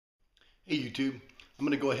Hey YouTube, I'm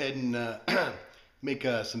going to go ahead and make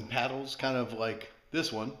some paddles kind of like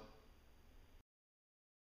this one,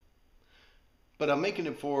 but I'm making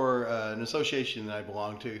it for an association that I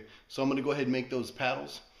belong to. So I'm going to go ahead and make those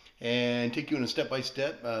paddles and take you in a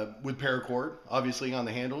step-by-step with paracord, obviously on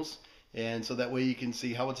the handles, and so that way you can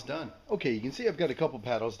see how it's done. Okay, you can see I've got a couple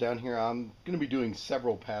paddles down here. I'm going to be doing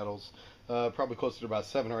several paddles, probably close to about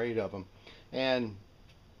 7 or 8 of them. And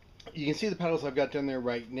you can see the paddles I've got down there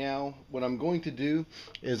right now. What I'm going to do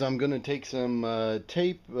is I'm going to take some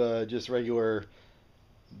tape, just regular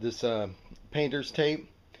this painter's tape,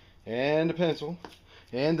 and a pencil.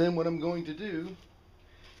 And then what I'm going to do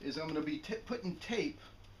is I'm going to be putting tape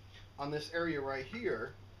on this area right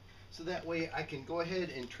here, so that way I can go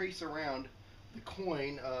ahead and trace around the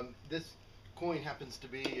coin. This coin happens to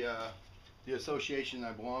be the association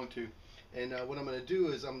I belong to. And what I'm going to do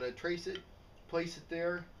is I'm going to trace it, place it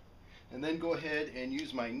there, and then go ahead and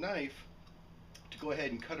use my knife to go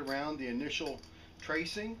ahead and cut around the initial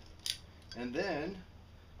tracing. And then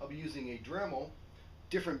I'll be using a Dremel,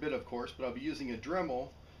 different bit of course, but I'll be using a Dremel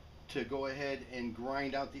to go ahead and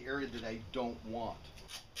grind out the area that I don't want.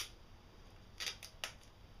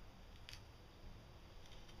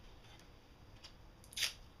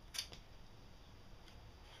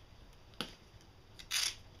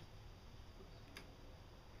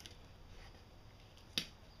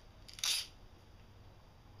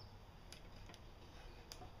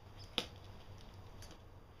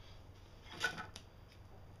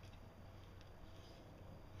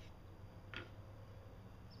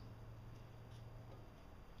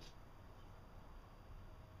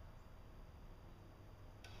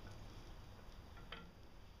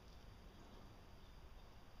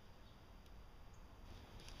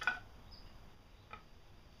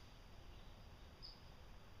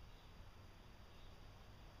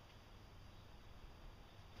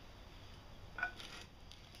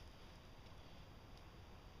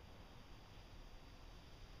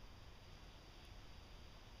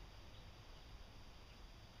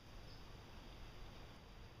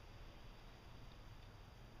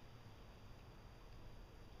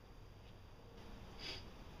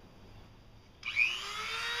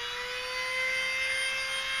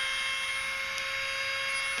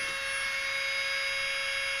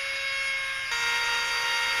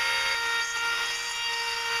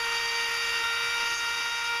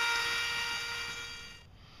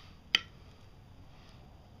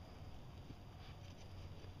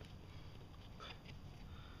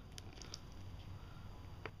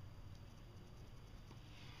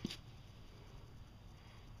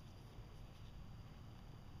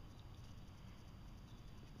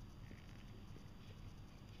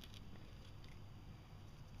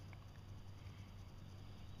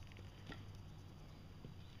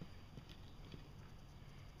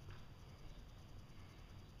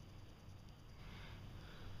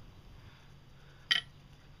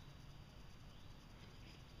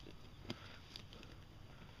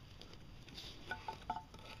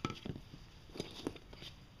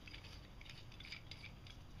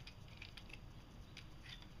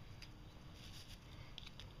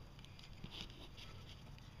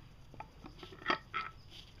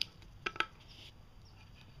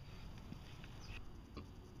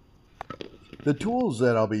 The tools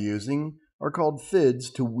that I'll be using are called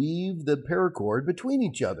fids to weave the paracord between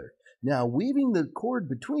each other. Now, weaving the cord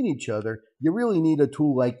between each other, you really need a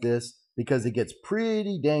tool like this because it gets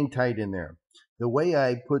pretty dang tight in there. The way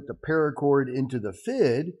I put the paracord into the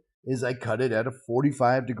fid is I cut it at a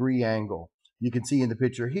 45-degree angle. You can see in the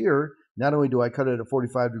picture here, not only do I cut it at a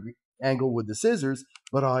 45-degree angle with the scissors,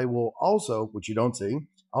 but I will also, which you don't see,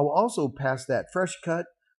 I will also pass that fresh cut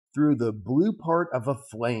through the blue part of a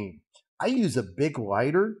flame. I use a big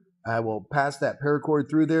lighter. I will pass that paracord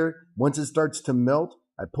through there. Once it starts to melt,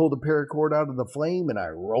 I pull the paracord out of the flame and I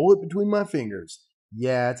roll it between my fingers.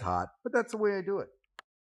 Yeah, it's hot, but that's the way I do it.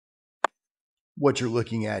 What you're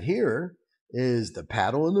looking at here is the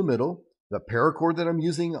paddle in the middle, the paracord that I'm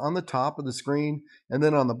using on the top of the screen, and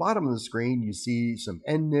then on the bottom of the screen, you see some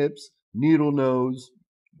end nips, needle nose.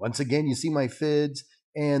 Once again, you see my fids,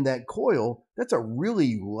 and that coil, that's a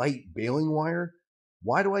really light baling wire.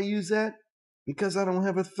 Why do I use that? Because I don't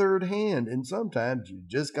have a third hand, and sometimes you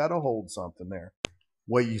just got to hold something there.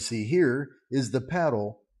 What you see here is the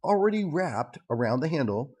paddle already wrapped around the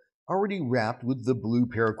handle, already wrapped with the blue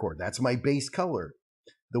paracord. That's my base color.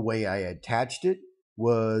 The way I attached it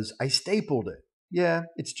was I stapled it. Yeah,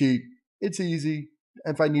 it's cheap. It's easy.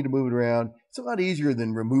 If I need to move it around, it's a lot easier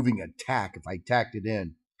than removing a tack if I tacked it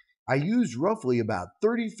in. I used roughly about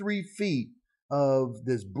 33 feet of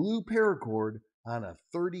this blue paracord on a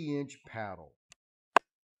 30-inch paddle.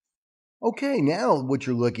 Okay, now what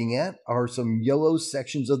you're looking at are some yellow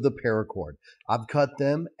sections of the paracord. I've cut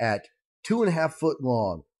them at 2.5 foot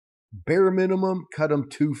long. Bare minimum, cut them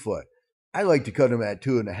 2 foot. I like to cut them at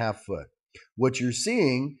 2.5 foot. What you're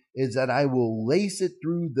seeing is that I will lace it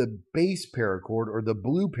through the base paracord or the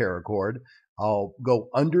blue paracord. I'll go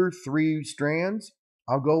under 3 strands.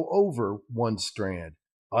 I'll go over 1 strand.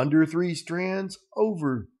 Under 3 strands,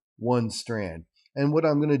 over 1 strand. And what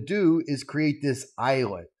I'm going to do is create this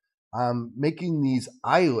eyelet. I'm making these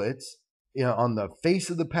eyelets, on the face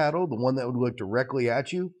of the paddle, the one that would look directly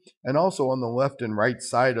at you, and also on the left and right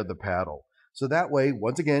side of the paddle. So that way,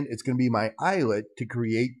 once again, it's going to be my eyelet to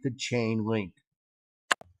create the chain link.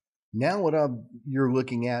 Now what you're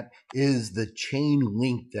looking at is the chain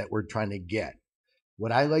link that we're trying to get.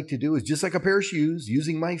 What I like to do is, just like a pair of shoes,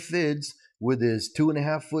 using my fids with this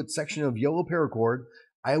 2.5 foot section of yellow paracord,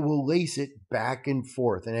 I will lace it back and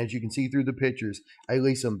forth. And as you can see through the pictures, I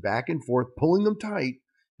lace them back and forth, pulling them tight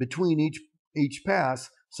between each pass,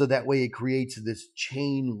 so that way it creates this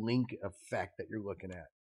chain link effect that you're looking at.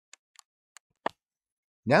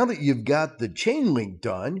 Now that you've got the chain link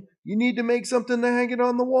done, you need to make something to hang it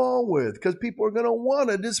on the wall with, because people are going to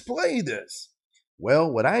want to display this.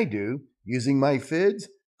 Well, what I do, using my fids,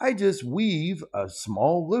 I just weave a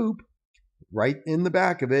small loop right in the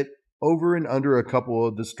back of it, over and under a couple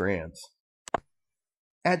of the strands.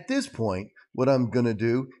 At this point, what I'm going to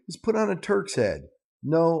do is put on a Turk's head.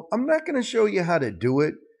 No, I'm not going to show you how to do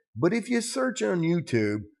it, but if you search on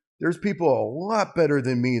YouTube, there's people a lot better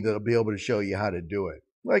than me that'll be able to show you how to do it,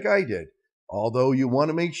 like I did. Although you want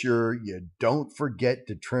to make sure you don't forget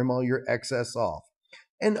to trim all your excess off.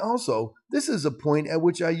 And also, this is a point at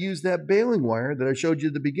which I used that baling wire that I showed you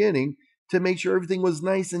at the beginning to make sure everything was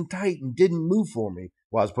nice and tight and didn't move for me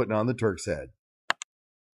while I was putting on the Turk's head.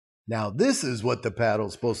 Now this is what the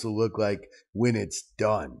paddle's supposed to look like when it's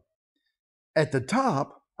done. At the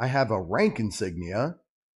top, I have a rank insignia,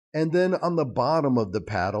 and then on the bottom of the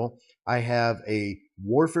paddle, I have a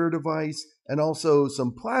warfare device and also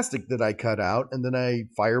some plastic that I cut out, and then I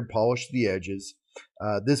fire polished the edges.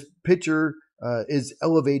 This picture is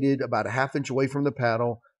elevated about a 1/2 inch away from the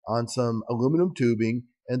paddle on some aluminum tubing,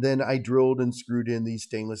 and then I drilled and screwed in these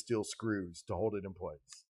stainless steel screws to hold it in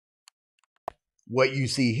place. What you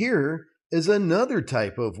see here is another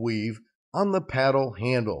type of weave on the paddle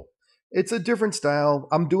handle. It's a different style.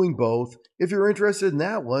 I'm doing both. If you're interested in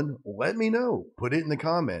that one, let me know. Put it in the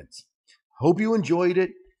comments. Hope you enjoyed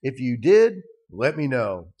it. If you did, let me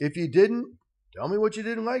know. If you didn't, tell me what you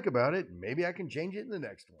didn't like about it. Maybe I can change it in the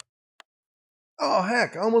next one. Oh,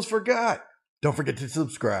 heck, I almost forgot. Don't forget to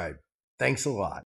subscribe. Thanks a lot.